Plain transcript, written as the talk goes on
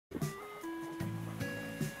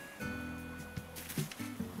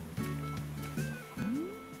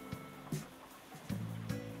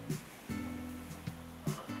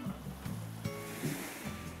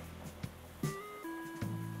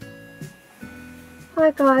Hi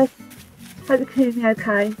guys, hope you can hear me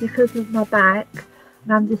okay. Because of my back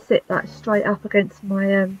and I'm just sit like straight up against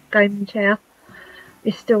my gaming chair,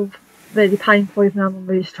 it's still really painful even though I'm on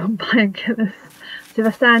really strong painkillers. So if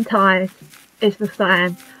I sound tired, it's because I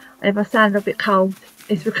am. And if I sound a bit cold,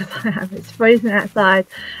 it's because I am. It's freezing outside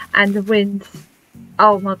and the wind,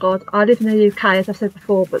 oh my god, I live in the UK as I said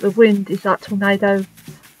before, but the wind is like tornado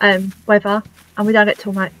weather, and we don't get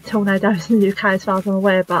tornadoes in the UK as far as I'm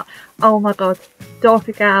aware, but oh my god,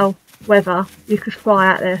 Dorothy Gale weather, you could fly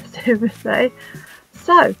out there, seriously.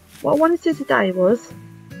 So what I wanted to do today was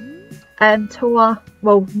tour,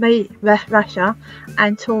 well, meet Rasher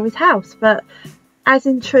and tour his house, but as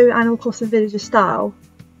in true Animal Crossing Villager style,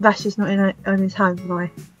 Rasher's not on his home when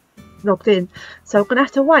I logged in, so I'm gonna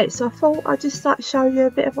have to wait. So I thought I'd just like show you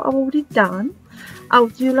a bit of what I've already done. Oh,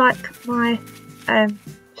 do you like my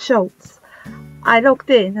shorts? I logged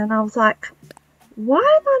in and I was like, why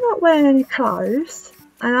am I not wearing any clothes?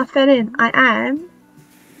 And I fell in. I am.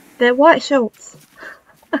 They're white shorts.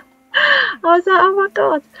 I was like, oh my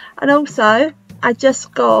god. And also I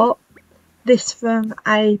just got this from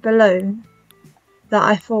a balloon that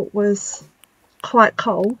I thought was quite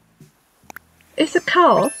cool. It's a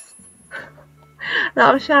cast that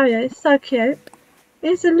I'll show you. It's so cute.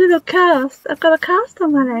 It's a little cast. I've got a cast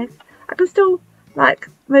on my leg. I can still like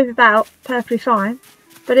move about perfectly fine,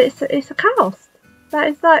 but it's a cast. That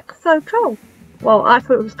is like so cool. Well, I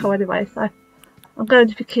thought it was cool anyway, so I'm going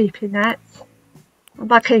to be keeping that. And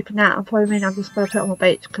by keeping that, I probably mean I'm just going to put it on my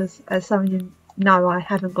beach because, as some of you know, I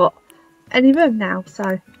haven't got any room now,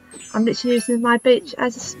 so I'm literally using my beach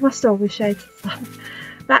as my storage shed. So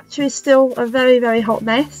battery is still a very hot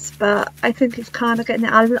mess, but I think it's kind of getting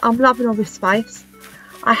it. I'm loving all this space.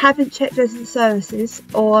 I haven't checked resident services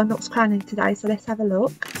or Knox Cranning today, so let's have a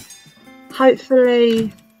look.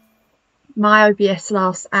 Hopefully my OBS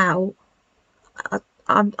lasts out.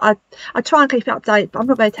 I try and keep it updated, but I'm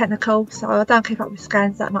not very technical, so I don't keep up with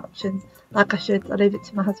scans that much, and like I should, I leave it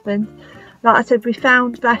to my husband. Like I said, we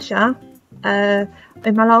found Rasher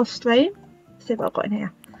in my last stream. Let's see what I've got in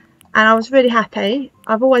here. And I was really happy.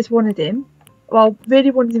 I've always wanted him. Well,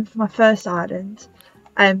 really wanted him for my first island.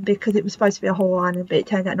 Because it was supposed to be a whole island, but it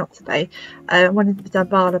turned out not to be. I wanted to be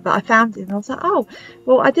Dambala, but I found him and I was like, oh,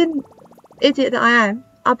 well, I didn't, idiot that I am,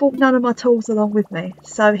 I brought none of my tools along with me.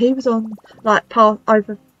 So he was on like path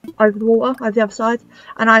over the water, over the other side,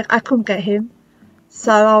 and I couldn't get him.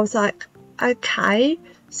 So I was like, okay.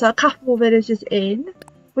 So a couple more villagers in,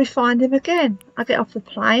 we find him again. I get off the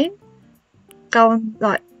plane, go on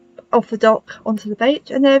like off the dock onto the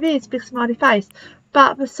beach, and there he is, big smiley face.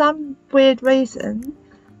 But for some weird reason,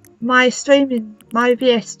 my streaming, my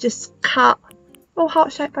OBS just cut. Oh,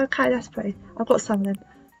 heart-shaped bouquet, that's pretty. I've got some of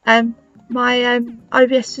them. My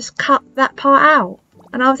OBS just cut that part out,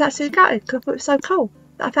 and I was absolutely gutted because I thought it was so cool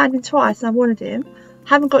that I found him twice and I wanted him.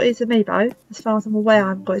 Haven't got his amiibo, as far as I'm aware. I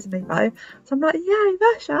haven't got his amiibo, so I'm like, yay,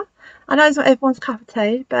 Rasher. I know it's not everyone's cup of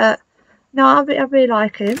tea, but no, I really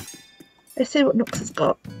like him. Let's see what Knox has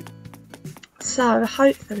got. So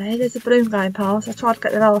hopefully there's a balloon going past. I tried to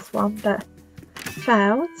get the last one, but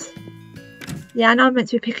failed. Yeah, I know I'm meant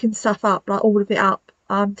to be picking stuff up, like all of it up.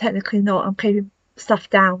 I'm technically not. I'm keeping stuff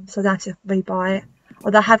down so I don't have to rebuy it.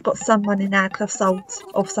 Although I have got some money now because I've sold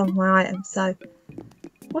off some of my items. So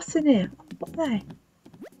what's in here? What are they?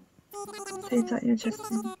 Seems like you're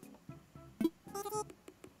interesting.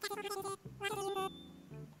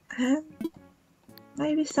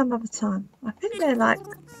 Maybe some other time. I think they're like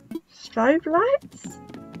strobe lights.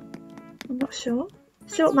 I'm not sure.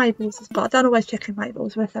 See what Mabel's has got. I don't always check in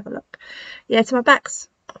Mabel's. Let's have a look. Yeah, so my back's,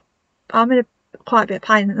 I'm in quite a bit of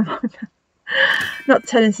pain at the moment. Not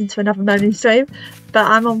turning this into another moaning stream, but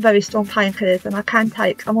I'm on very strong painkillers, and I can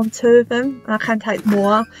take, I'm on 2 of them, and I can take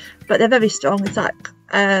more, but they're very strong. It's like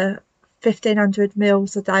 1500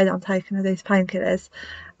 mils a day that I'm taking of these painkillers,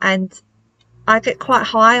 and I get quite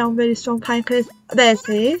high on really strong painkillers. There's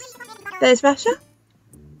these. There's Rasher.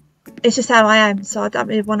 It's just how I am, so I don't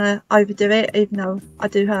really want to overdo it, even though I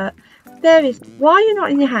do hurt. There is. Why are you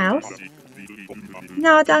not in your house?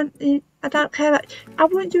 No, I don't care. I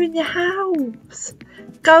want you in your house.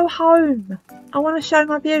 Go home. I want to show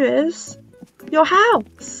my viewers your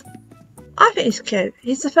house. I think he's cute.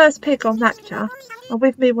 He's the first pig on Rapture, and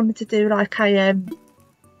with me wanting to do like a I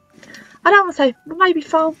don't want to say maybe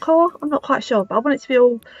farm core. I'm not quite sure, but I want it to be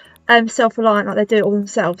all self-reliant, like they do it all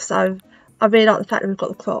themselves. So I really like the fact that we've got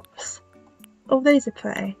the crops. Oh, these are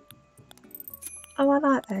pretty. Oh, I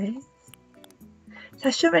like these. So I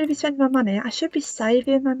shouldn't really be spending my money. I should be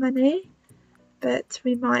saving my money, but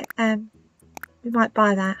we might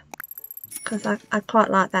buy that because I quite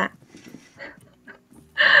like that.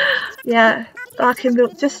 Yeah, Like in real,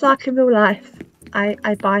 just like in real life,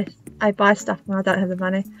 I buy stuff when I don't have the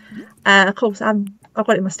money. Of course, I've got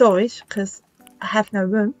it in my storage because I have no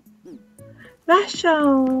room.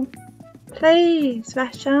 Rasher, please,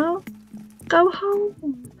 Rasher, go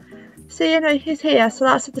home. See, you know, he's here, so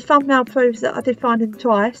that's the thumbnail proves that I did find him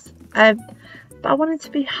twice. But I wanted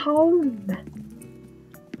to be home.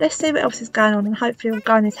 Let's see what else is going on, and hopefully we'll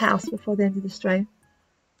go in his house before the end of the stream.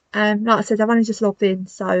 Like I said, I've only just logged in,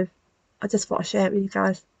 so I just thought I'd share it with you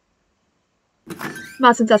guys.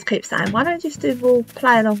 Martin does keep saying, why don't you just do more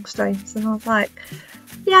play along streams? And I was like,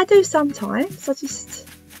 yeah, I do sometimes. I just,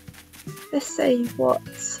 let's see what,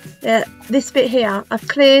 yeah, this bit here, I've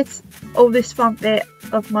cleared all this front bit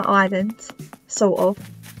of my island, sort of.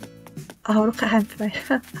 Oh, look at Humphrey.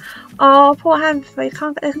 Oh, poor Humphrey. They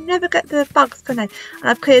can never get the bugs, can they? And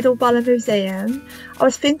I've cleared all by the museum. I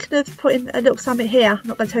was thinking of putting a little something here. I'm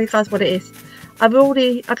not going to tell you guys what it is. I'll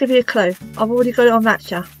give you a clue. I've already got it on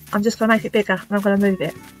Rasher. I'm just going to make it bigger and I'm going to move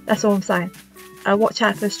it. That's all I'm saying. Watch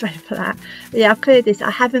out for a stream for that. But yeah, I've cleared this.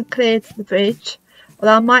 I haven't cleared the bridge.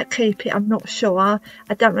 Although I might keep it, I'm not sure. I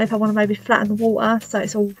don't know if I want to maybe flatten the water so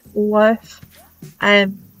it's all worth.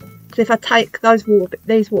 Because if I take these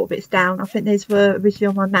water bits down, I think these were originally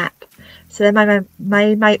on my map, so they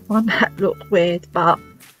may make my map look weird. But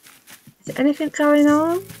is there anything going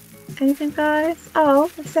on? Anything, guys? Oh,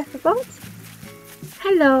 a second bot.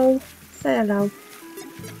 Hello. Say hello.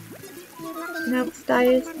 No,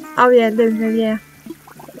 stays. Oh yeah, Lunar. Yeah.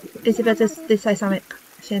 Isabel just did say something.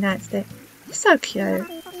 She announced it. It's so cute.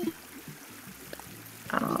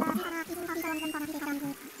 Oh,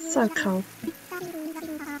 so cool.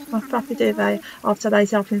 My fluffy duvet after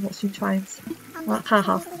lazy afternoon watching trains. Like,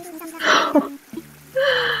 haha.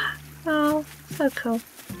 Oh, so cool.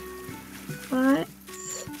 Right.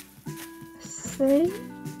 Let's see.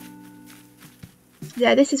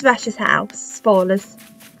 Yeah, this is Rasher's house. Spoilers.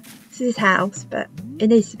 This is his house, but it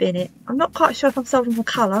needs to be in it. I'm not quite sure if I'm solving the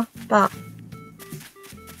colour, but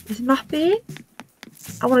is Muffy in?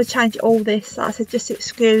 I want to change all this. Like I said, just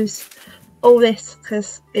excuse all this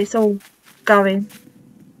because it's all going.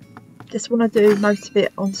 Just want to do most of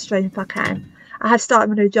it on stream if I can. I have started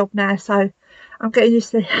my new job now, so I'm getting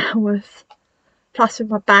used to the hours. Plus with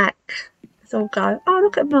my back, it's all go. Oh,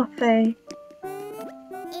 look at Muffy.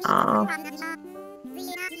 Oh.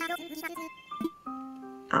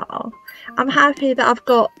 Oh. I'm happy that I've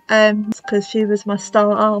got, because she was my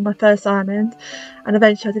starter on my first island, and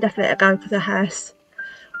eventually I did have to let her go because her house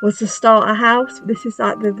was the starter house. This is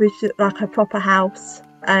like the original, like a proper house.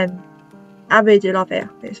 I really do love it.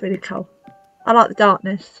 It's really cool. I like the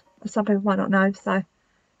darkness, as some people might not know, so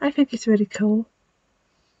I think it's really cool.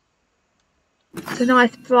 It's a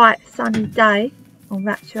nice bright sunny day on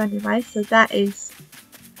Rasher anyway, so that is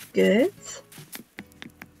good.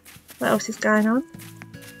 What else is going on?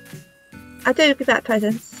 I do give out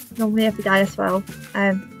presents normally every day as well.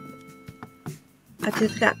 I do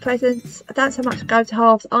give out presents. I don't so much go to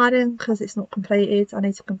Halves Island because it's not completed. I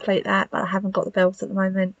need to complete that, but I haven't got the bells at the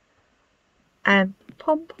moment. Pom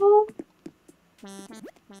Pom.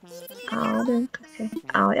 Oh, little Cookie.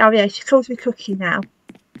 Oh yeah, she calls me Cookie now.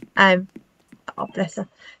 Oh bless her.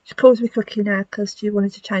 She calls me Cookie now because she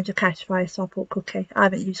wanted to change her catchphrase, so I bought Cookie. I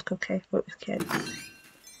haven't used Cookie, but it was cute.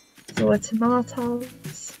 So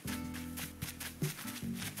tomatoes.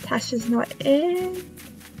 Tasha's not in.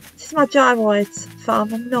 This is my D.I.YS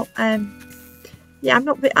farm. I'm not. Yeah, I'm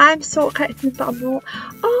not. I'm sort of collecting, but I'm not.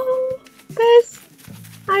 Oh, there's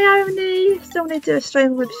Ione. Still need to do a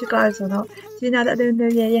stream whether she glows or not. Do you know that Lunar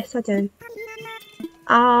New Year? Yes, I do.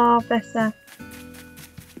 Ah, oh, bless her.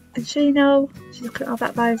 And she know. She's looking at all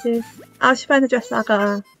that roses. Oh, she's wearing the dress that I got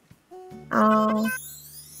her. Oh.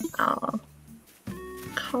 Oh.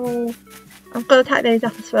 Cool. I'm going to take these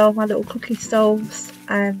up as well, my little cookie stalls.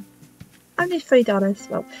 Only $3.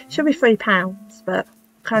 Well, should be £3, but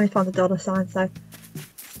I can only find the dollar sign, so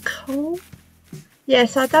cool. Yeah,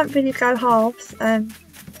 so I don't really go halves.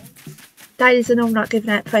 Dailies are normally not giving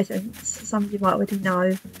out presents. Some of you might already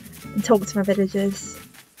know. And talk to my villagers.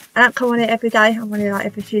 I don't come on it every day. I'm on it like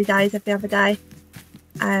every few days, every other day.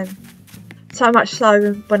 So much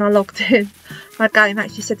so when I logged in, my game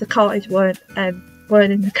actually said the cartage weren't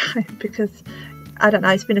in the game because I don't know.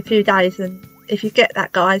 It's been a few days, and if you get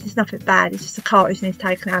that, guys, it's nothing bad. It's just a cartage needs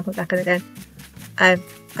taken out and put back in again. I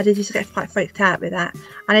did used to get quite freaked out with that.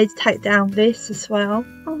 I need to take down this as well.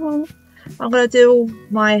 Oh, I'm gonna do all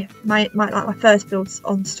my first builds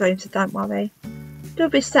on stream, so don't worry. It'll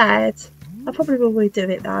be sad. I probably will redo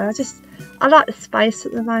it though. I like the space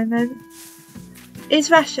at the moment. Is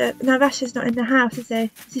Rasher? No, Rasher's not in the house, is he?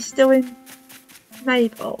 Is he still in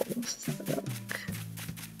Mabel's? Let's have a look.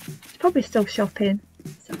 probably still shopping.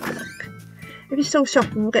 So look. If he's still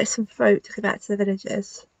shopping, we'll get some fruit to give out to the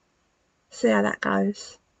villagers. See how that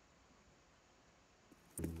goes.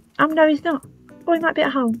 Oh no, he's not. Oh, he might be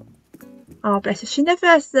at home. Oh, bless her. She never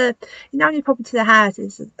has the, you know, when you pop into the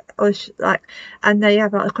houses, or like, and they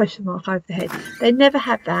have like a question mark over the head. They never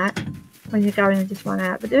have that when you go in and just run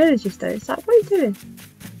out. But the villagers do. It's like, what are you doing?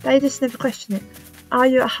 They just never question it. Are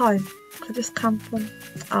you at home? I just come from.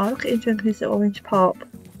 Oh, look at him drinking his little orange pop.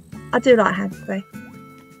 I do like Humphrey.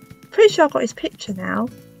 Pretty sure I got his picture now.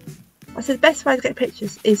 I said the best way to get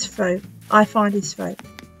pictures is through. I find his through.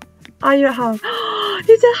 Are you at home?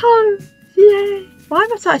 He's at home! Yay! Why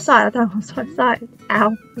am I so excited? I don't know, I'm so excited.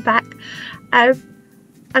 Ow, my back.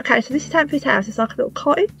 Okay, so this is Humphrey's house. It's like a little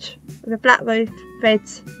cottage with a black roof, red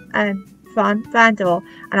van door,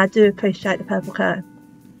 and I do appreciate the purple curtain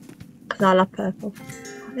because I love purple.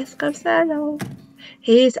 Let's go say hello.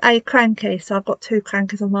 He's a cranky, so I've got 2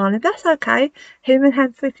 crankies on my island. That's okay. Him and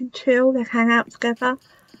Humphrey can chill, they can hang out together.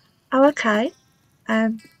 Oh, okay.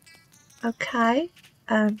 Okay.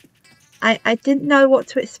 I didn't know what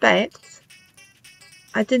to expect.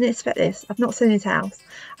 I didn't expect this. I've not seen his house.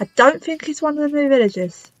 I don't think he's one of the new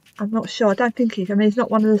villagers. I'm not sure. I don't think he's. I mean, he's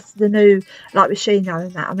not one of the new, like Rashino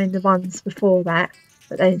and that. I mean, the ones before that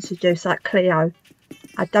they introduced, like Cleo.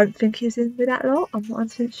 I don't think he's in with that lot. I'm not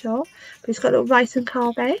 100% sure. But he's got a little racing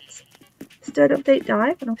car bed. Let's do a little deep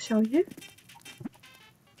dive and I'll show you.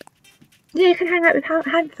 Yeah, you can hang out with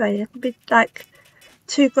Humphrey. You can be like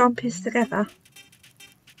 2 grumpies together.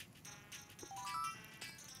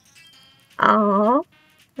 Oh,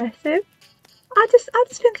 bless him. I just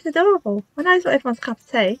think he's adorable. I know he's not everyone's cup of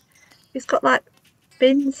tea. He's got like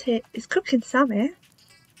bins here. He's cooking some here.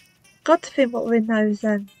 God, to think what were in those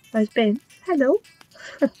bins. Hello.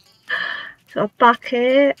 He's got a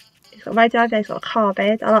bucket. He's got a radio there. He's got a car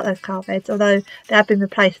bed. I like those car beds, although they have been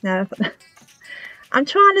replaced now. I'm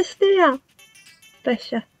trying to steer.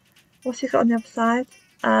 Bless you. What's he got on the other side?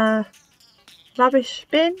 Rubbish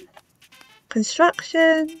bin.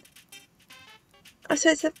 Construction. Oh, so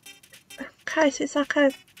it's a. Okay, so it's like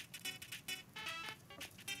a.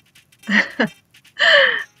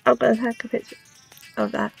 I'm going to take a picture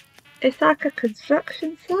of that. It's like a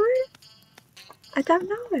construction site. I don't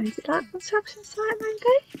know. Is it like a construction site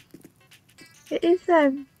maybe? It is.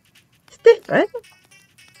 It's different.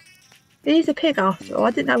 He's a pig after all.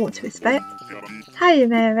 I didn't know what to expect. Hey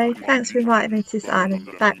Mary, thanks for inviting me to this island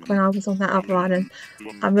back when I was on that other island.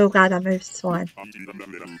 I'm real glad I moved to Swine.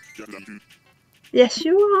 Yes,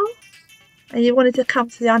 you are. And you wanted to come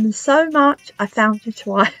to the island so much, I found you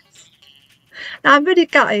twice. Now, I'm really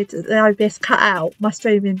gutted that the OBS cut out, my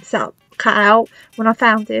streaming setup cut out when I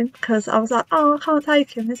found him, because I was like, oh, I can't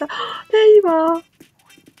take him. And he's like, oh, there you are.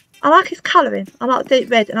 I like his colouring. I like the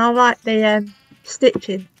deep red, and I like the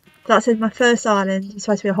stitching. Like I said, my first island was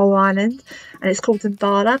supposed to be a whole island, and it's called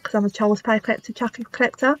Mbala because I'm a Charles Play collector, Chucky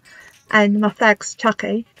collector, and my flag's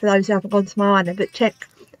Chucky, for those who haven't gone to my island, but check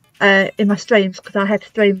in my streams because I have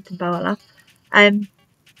streamed Mbala. And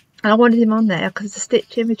I wanted him on there because of the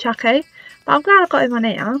stitching with Chucky, but I'm glad I got him on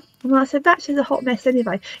here. And like I said, Batch is a hot mess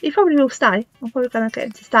anyway. He probably will stay. I'm probably going to get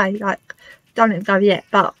him to stay, like, don't let him go yet,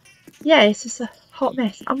 but yeah, it's just a hot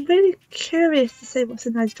mess. I'm really curious to see what's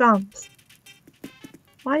in those drums.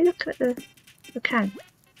 Why are you looking at the can?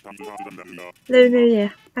 Lunar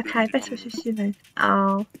Year. Okay, best wishes to you, Moon.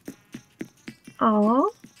 Oh.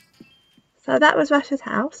 Oh. So that was Rasher's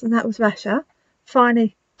house, and that was Rasher.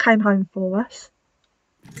 Finally came home for us.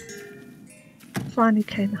 Finally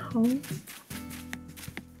came home.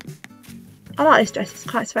 I like this dress, it's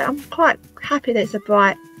quite sweet. I'm quite happy that it's a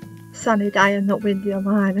bright, sunny day and not windy on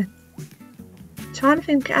my island. I'm trying to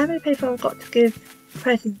think how many people I've got to give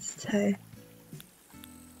presents to.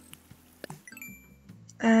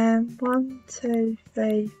 1, 2,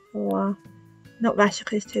 3, 4. Not Rasher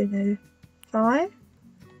because it's too new. 5.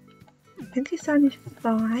 I think it's only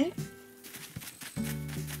 5.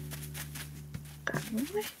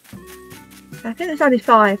 I think there's only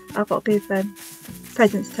 5 I've got to give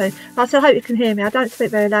presents to. I still hope you can hear me. I don't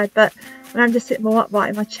speak very loud, but I'm just sitting more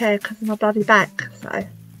upright in my chair because of my bloody back. So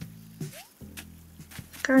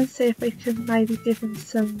go and see if we can maybe give them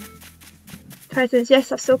some presents.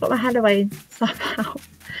 Yes, I've still got my Halloween stuff out.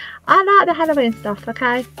 I like the Halloween stuff,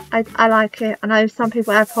 okay? I like it. I know some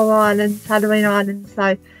people have horror islands, Halloween islands,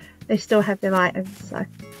 so they still have their items, so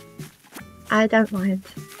I don't mind.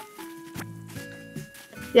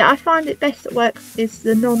 Yeah, I find it best that works is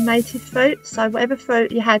the non-native fruit. So whatever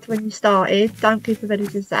fruit you had when you started, don't give the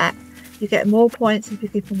villagers that. You get more points if you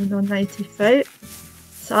give them the non-native fruit.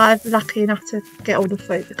 So I'm lucky enough to get all the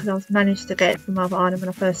fruit because I was managed to get it from my other island when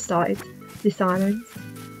I first started this island.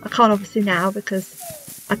 I can't obviously now because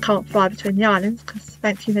I can't fly between the islands because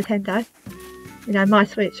thank you Nintendo. You know, my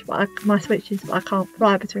Switch is, but I can't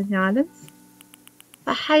fly between the islands.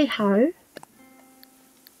 But hey ho.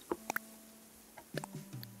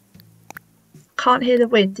 Can't hear the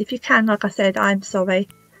wind. If you can, like I said, I'm sorry.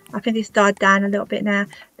 I think it's died down a little bit now.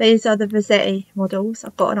 These are the Rossetti models.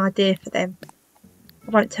 I've got an idea for them. I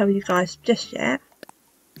won't tell you guys just yet.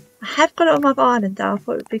 I have got it on my island though. I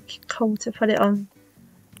thought it would be cool to put it on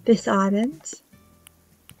this island.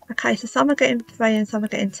 Okay, so some are getting 3 and some are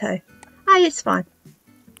getting 2. Hey, it's fine.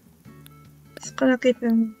 Just gonna give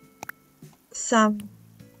them some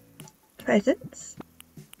presents.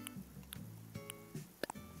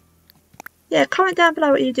 Yeah, comment down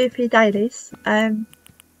below what you do for your dailies.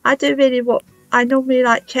 I do really what I normally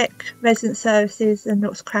like check resident services and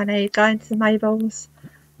Nooks Cranny, going to Mabel's,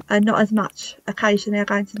 and not as much occasionally I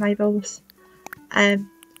go into Mabel's. And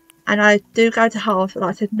I do go to Halves, but like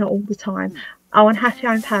I said, not all the time. I want Happy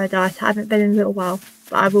Home Paradise. I haven't been in a little while,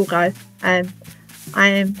 but I will go. I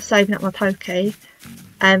am saving up my pokey.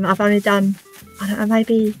 I've only done, I don't know,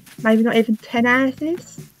 maybe not even 10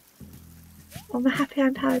 hours on the Happy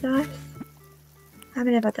Home Paradise. How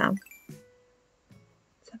many have I done?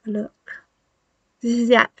 Let's have a look. This is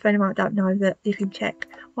the app for anyone that don't know that you can check.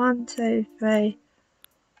 1, 2, 3,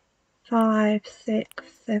 5, 6,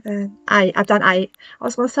 7, 8. I've done 8. I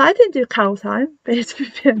was going to say I didn't do Cold Home, but it's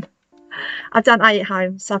within. I've done 8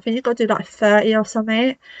 homes, so I think you've got to do like 30 or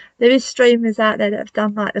something. There is streamers out there that have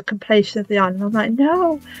done like the completion of the island. I'm like,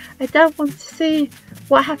 no, I don't want to see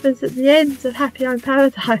what happens at the end of Happy Home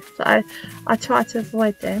Paradise. So I try to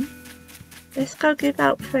avoid them. Let's go give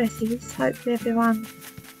out presents. Hopefully everyone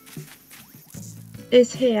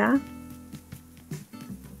is here.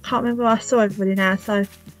 Can't remember where I saw everybody now, so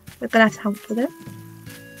we're going to have to hunt for them.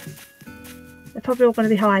 They're probably all going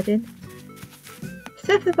to be hiding.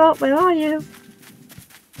 Sephirbot, where are you?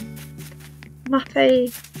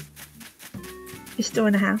 Muffy is still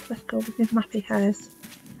in the house. Let's go with Muffy hers.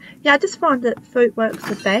 Yeah, I just find that fruit works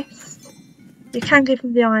the best. You can give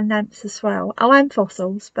them the iron lamps as well. Oh, and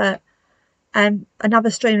fossils, but another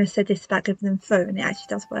streamer said this about giving them fruit, and it actually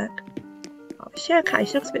does work. Oh, is she okay?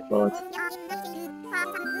 She looks a bit bored.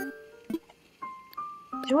 Do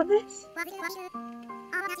you want this?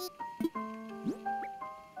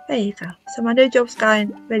 There you go. So my new job's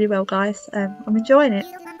going really well, guys. I'm enjoying it.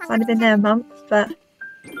 I've only been there a month, but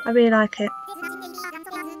I really like it.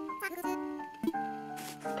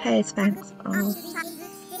 Pears, thanks. Oh.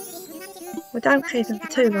 Well, don't keep them for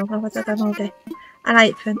too long, otherwise I'll go mouldy. An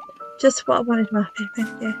apron. Just what I wanted, Muffy.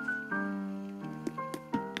 Thank you.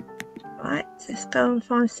 Right, let's go and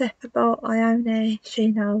find Sephirbot, Ione,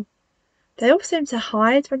 Shino. They all seem to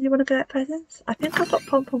hide when you want to get presents. I think I've got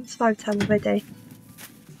Pom Pom's photo already.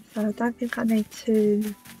 So I don't think I need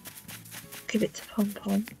to give it to Pom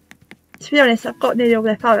Pom. To be honest, I've got nearly all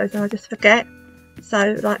their photos and I just forget.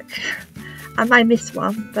 So like, I may miss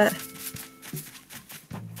one, but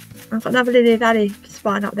I've got another Lily Valley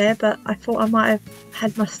spine up there, but I thought I might have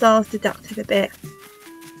had my stars deducted a bit.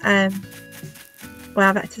 Where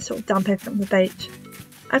I've had to sort of dump everything on the beach.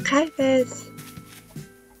 Okay, there's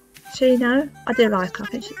Shino. I do like her, I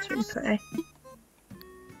think she's really pretty.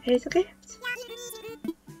 Here's a gift.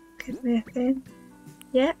 Give me a thing.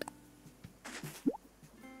 Yep.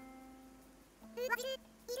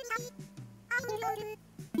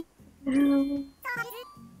 No.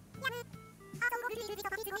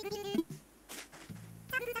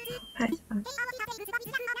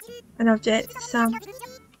 An object, some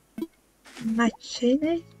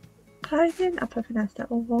Machini clothing. I probably pronounced that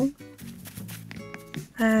all wrong.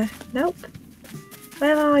 Nope.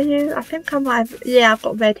 Where are you? I think I might have. Yeah, I've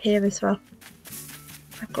got red here as well.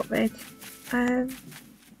 I've got red.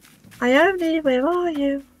 Ione, where are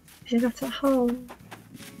you? You're not at home.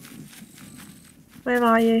 Where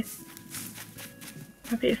are you?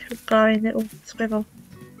 A beautiful glowing little scribble.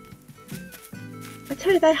 I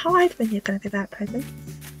tell you, they hide when you're going to give out presents.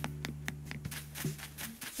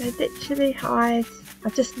 They literally hide. I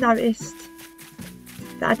just noticed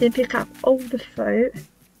that I didn't pick up all the fruit.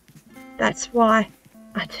 That's why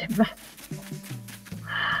I didn't.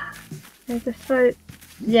 There's a fruit.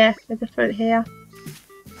 Yeah, there's a fruit here.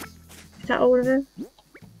 Is that all of them? Did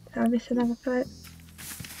I miss another fruit?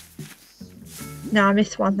 No, I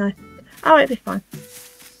missed one though. Oh, it'll be fine.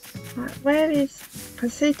 Right, where is... I can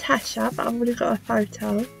see Tasha, but I've already got a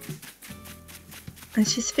photo. And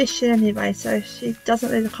she's fishing anyway, so if she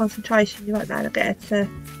doesn't lose her concentration, you won't be able to get her to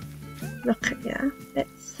look at you.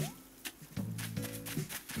 Let's...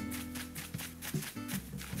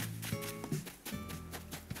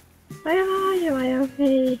 Where are you,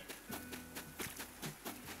 Ione?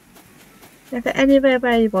 If they're anywhere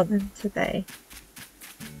where you want them to be.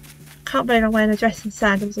 Can't believe I'm wearing a dress and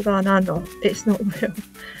sandals, although I know I'm not. It's not real.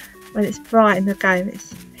 When it's bright in the game,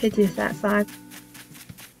 it's hideous outside.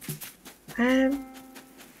 I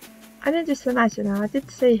didn't just imagine her, I did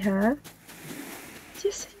see her.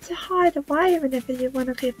 Just seem to hide away whenever you want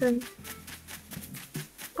to give them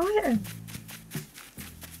items.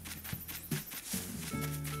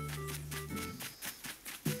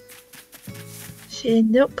 She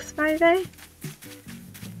in Nooks maybe?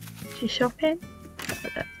 She shopping? Let's have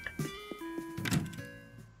a look.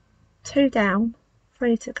 2 down,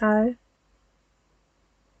 3 to go.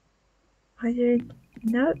 Are you in?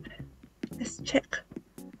 Nope. Let's check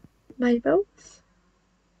Mabel's.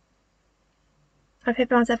 Hope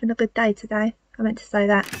everyone's having a good day today. I meant to say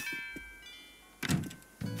that. There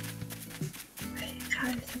you go,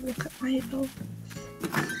 let's have a look at Mabel's.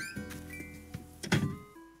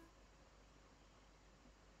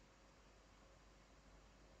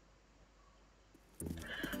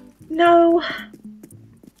 No!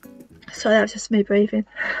 Sorry, that was just me breathing.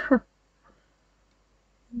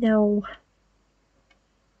 No.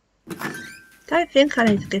 Don't think I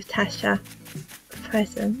need to give Tasha a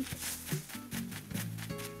present.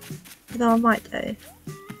 Although I might do.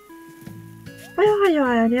 Where are you,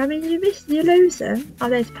 Ione? I mean, you lose them. Oh,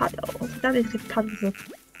 there's Puddles. I don't need to give Puddles a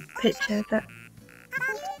picture, but...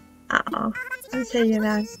 Uh-oh. I don't see you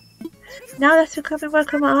now. No, that's because I'm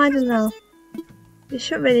working on my island now. You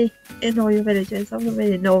shouldn't really ignore your villagers. I'm not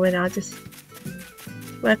really ignoring her, just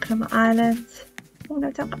working on my island. Oh no,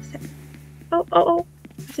 don't upset. Oh.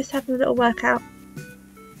 I'm just having a little workout.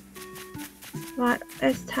 Right,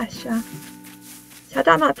 there's Tasha. So I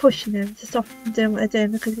don't like pushing them to stop them doing what they're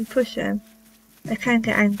doing, because if you push them, they can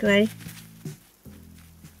get angry.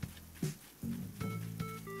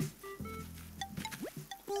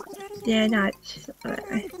 Yeah, no, she's not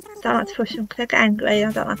I don't like to push them because they get angry.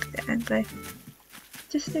 I don't like to get angry.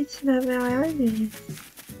 Just need to know where Ione is.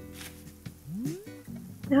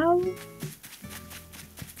 No.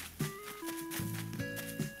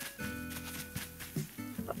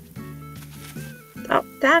 Oh,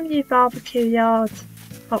 damn you, barbecue yard,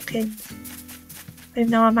 Hopkins.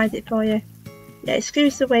 Even though I made it for you. Yeah,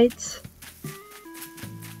 excuse the weeds.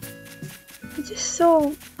 I just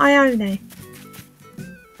saw Ione.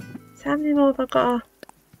 So how many more have I got to...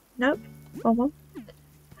 Nope, one more.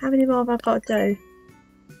 How many more have I got to do?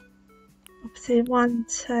 Obviously 1,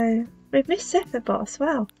 2... We've missed Sephiroth as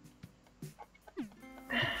well.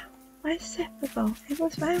 Where's Sephiroth? He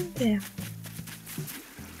was round here.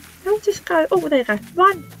 They'll just go... Oh, there you go.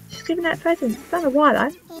 Run! She's giving out presents. It's been a while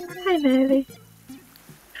though. Hey Mary.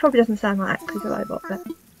 Probably doesn't sound like that because he's a robot, but...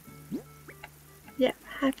 Yep,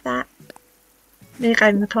 have that. Nearly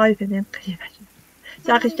gave him the clothing then, can you imagine?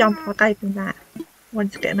 So I could jump if I gave him that. I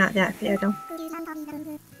wanted to get him out of the outfit head on.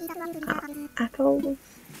 Apples.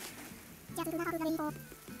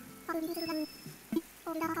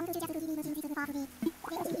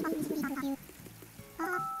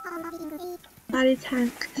 Bloody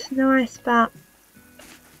tank, it's nice, but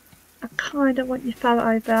I kind of want you to throw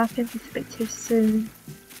it over. I think it's a bit too soon.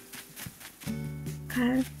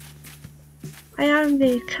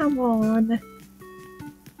 Ione, come on.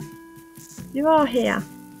 You are here.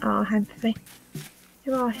 Oh, Humphrey.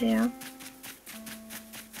 You are here.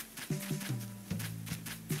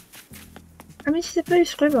 I mean, she's a blue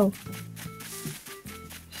squirrel.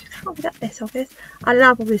 She can't be that bit obvious. I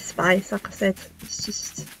love all this space, like I said. It's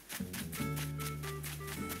just...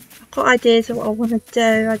 I've got ideas of what I want to do.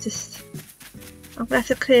 I'm going to have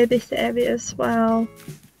to clear this area as well.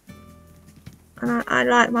 And I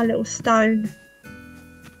like my little stone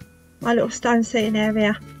seating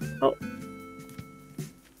area. Oh.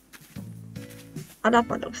 I love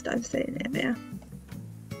my little stone seating area.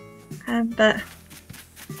 But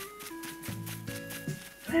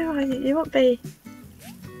where are you? You won't be...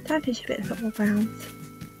 I don't think you should be at the football grounds.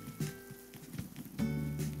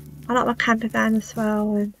 I like my camper van as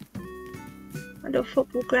well, and my little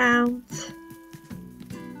football grounds.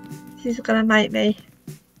 This is going to make me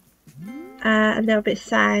a little bit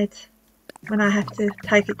sad when I have to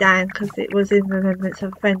take it down because it was in remembrance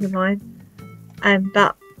of a friend of mine.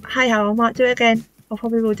 But hey ho, I might do it again. I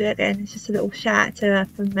probably will do it again. It's just a little shout out to her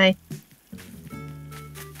from me.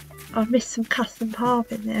 I've missed some custom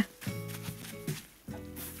carving there.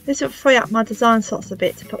 This will free up my design slots a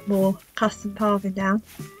bit to put more custom carving down.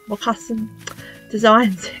 More custom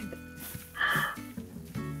designs in.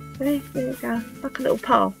 So there you go. Like a little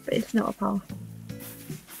path, but it's not a path.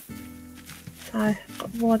 So I've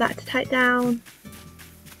got more of that to take down.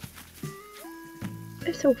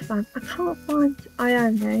 It's all fun. I can't find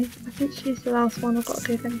Ione. I think she's the last one I've got to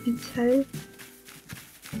give anything to.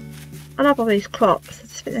 I love all these crops. I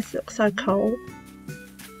just think this looks so cool.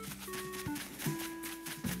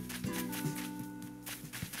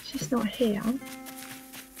 She's not here.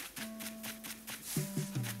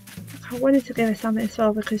 I wanted to give her something as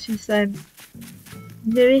well because she's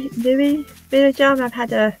newy villager and I've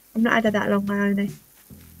not had her that long, Ione.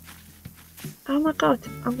 Oh my god,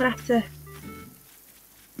 I'm gonna have to.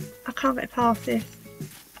 I can't get past this.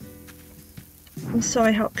 I'm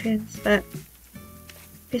sorry, Hopkins, but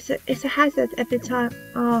it's a hazard every time.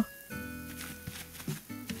 Oh,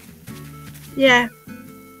 yeah,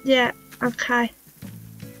 okay. I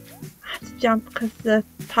have to jump because the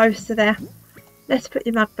posts are there. Let's put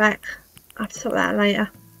your mug back. I'll have to sort that out later.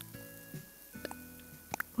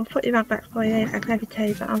 I'll put your mug back for you. I can have your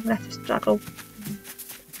tea, but I'm gonna have to struggle.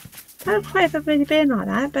 I don't quite ever really been like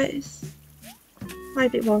that, but it's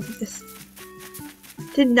maybe it was. I just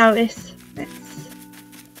didn't notice.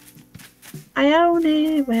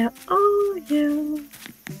 Ione, where are you?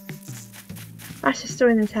 Rasher's still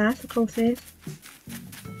in his house, of course he is.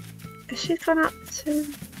 Has she gone up to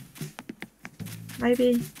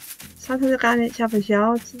maybe something to go in each other's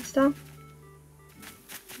yards and stuff?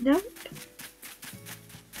 Nope.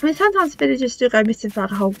 I mean, sometimes villagers do go missing for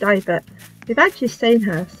like a whole day, but we've actually seen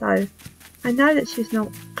her, so I know that she's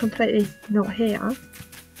not completely not here.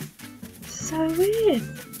 So weird.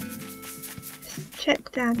 Let's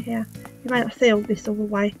check down here. You might not see all this all the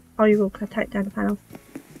way. Oh, you will, because I take down the panels.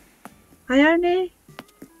 Ione?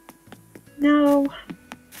 No.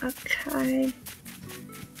 Okay.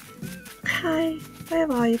 Okay.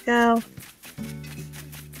 Where are you, girl?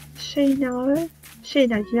 She knows. She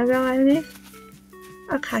knows. Do you know where Ione is?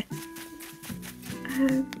 Okay.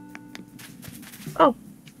 Oh.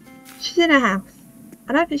 She's in her house.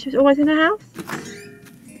 I don't think she was always in her house.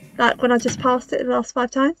 Like when I just passed it the last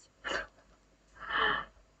 5 times.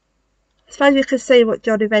 I suppose you can see what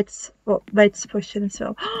Red's pushing as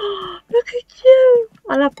well. Look at you!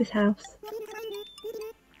 I love this house.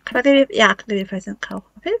 Can I give you? Yeah, I can give you a present, Cole.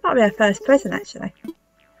 I think it might be her first present actually.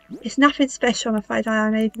 It's nothing special, I'm afraid,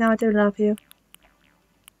 Ione, even though I do love you.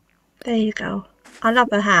 There you go. I love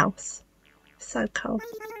her house. So cool.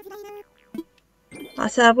 Like I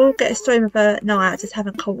said, I will get a stream of her at night. I just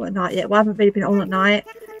haven't caught her at night yet. Well, I haven't really been on at night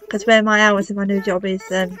because where my hours in my new job is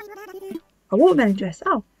a watermelon dress.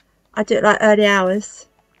 Oh. I do it like early hours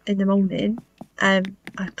in the morning. I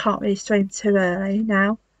can't really stream too early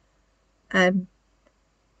now. So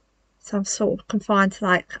I'm sort of confined to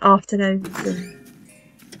like afternoons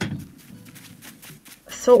and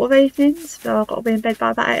sort of evenings. So I've got to be in bed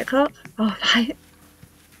by about 8 o'clock. Oh, right.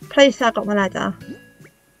 Please say I got my ladder.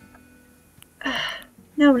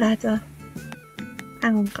 No ladder.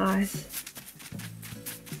 Hang on, guys.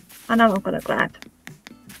 I know what I'm going to grab.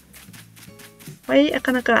 We are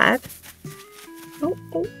going to grab.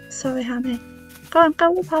 Oh, sorry, honey. Go on,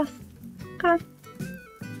 walk past. Go on.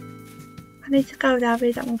 I need to go there, I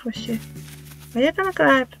really don't want to push you. We are going to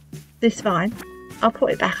grab this vine. I'll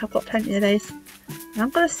put it back, I've got plenty of these. And I'm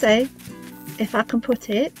going to see if I can put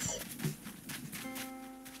it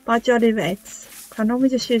by Jolly Reds. I normally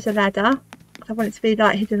just use a ladder. I want it to be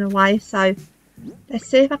like hidden away, so let's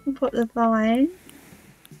see if I can put the vine.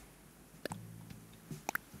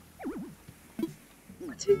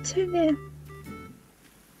 Too near.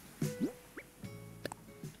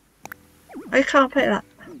 I can't put it up.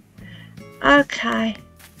 Okay.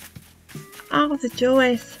 Oh, the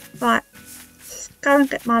joys. Right. Just go and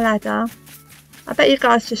get my ladder. I bet you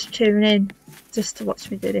guys just tune in just to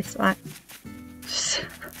watch me do this, right?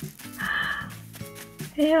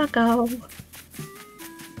 Here I go.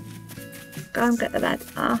 Go and get the ladder.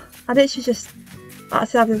 I literally just, like I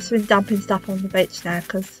said, I've just been dumping stuff on the beach now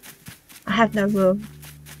because I have no room.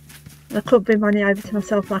 I couldn't bring money over to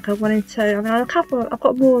myself like I wanted to. I mean, I've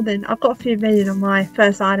got a few million on my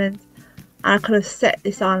first island, and I could have set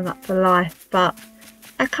this island up for life, but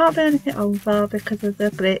I can't bring anything over because of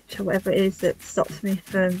the glitch or whatever it is that stops me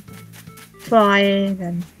from flying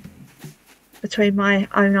and between my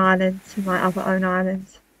own islands and my other own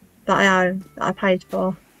islands that I own, that I paid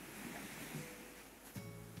for.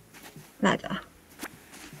 Ladder.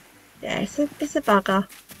 Yeah, it's a bugger.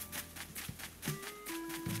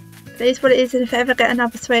 It is what it is, and if I ever get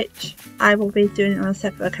another Switch, I will be doing it on a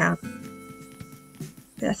separate account.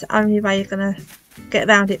 That's the only way you're going to get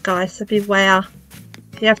around it, guys, so beware.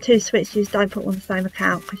 If you have 2 Switches, don't put them on the same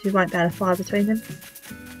account because you won't be able to fly between them.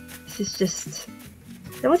 This is just...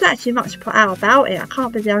 There wasn't actually much put out about it. I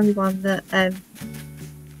can't be the only one that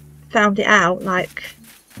found it out, like...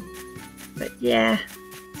 But yeah,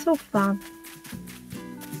 it's all fun.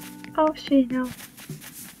 Oh, Sheena.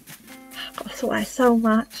 I've got to sort out so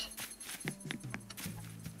much.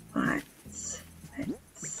 Right.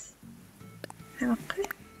 Let's... Okay.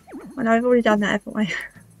 Well, no, we've already done that, haven't we?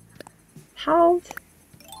 Hold.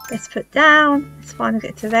 Let's put down. Let's finally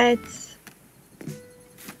get to reds.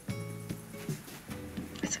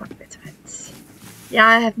 Let's finally get to reds. Yeah,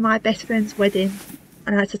 I have my best friend's wedding,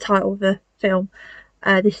 and that's the title of the film,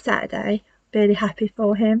 this Saturday. Really happy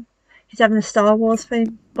for him. He's having a Star Wars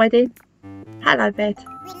themed wedding. Hello, Bed.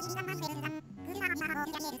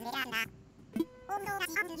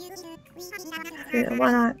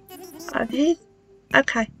 One eye.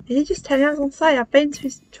 Okay, did he just tell me? I was going to say, I've been to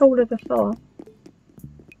his trawler before.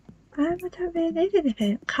 I don't really need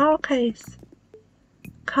anything. Car keys.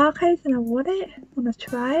 Car keys and a wallet on a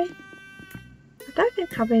tray. I don't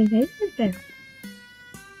think I really need anything.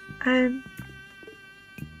 I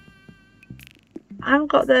haven't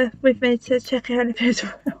got the with me to check out if it's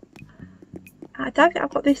real. I don't think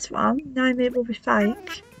I've got this one. No, it will be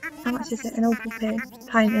fake. How much is it? An awful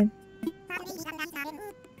painting.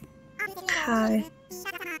 Okay.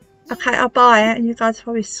 Okay, I'll buy it, and you guys are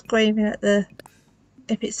probably screaming at the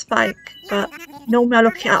if it's fake, but normally I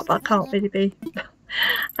look it up, but I can't really be.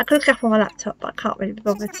 I can look it up on my laptop, but I can't really be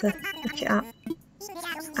bothered to look it up.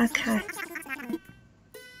 Okay.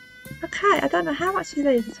 Okay, I don't know how much are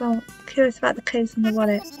these as well. I'm curious about the keys and the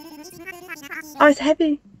wallet. Oh, it's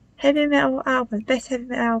heavy metal album. Best heavy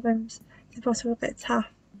metal albums. It's impossible to get tough.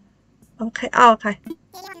 Okay. Oh, okay.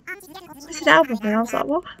 It's an album then. I was like,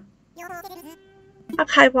 what?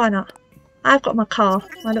 Okay, why not? I've got my car,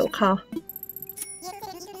 my little car.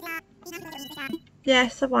 Yeah,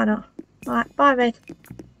 so why not? Right, bye, Red.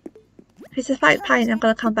 If it's a fake paint, I'm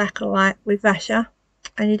going to come back, alright, with Rasher.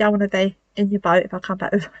 And you don't want to be in your boat if I come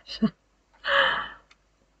back with Rasher.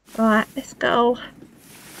 Right, let's go.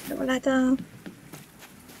 Little ladder.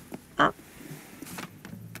 Up.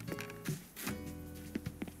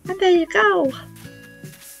 And there you go.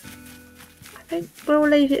 I think we'll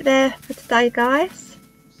leave it there for today, guys.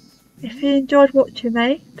 If you enjoyed watching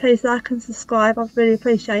me, please like and subscribe. I'd really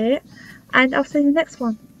appreciate it. And I'll see you in the next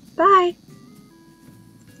one. Bye.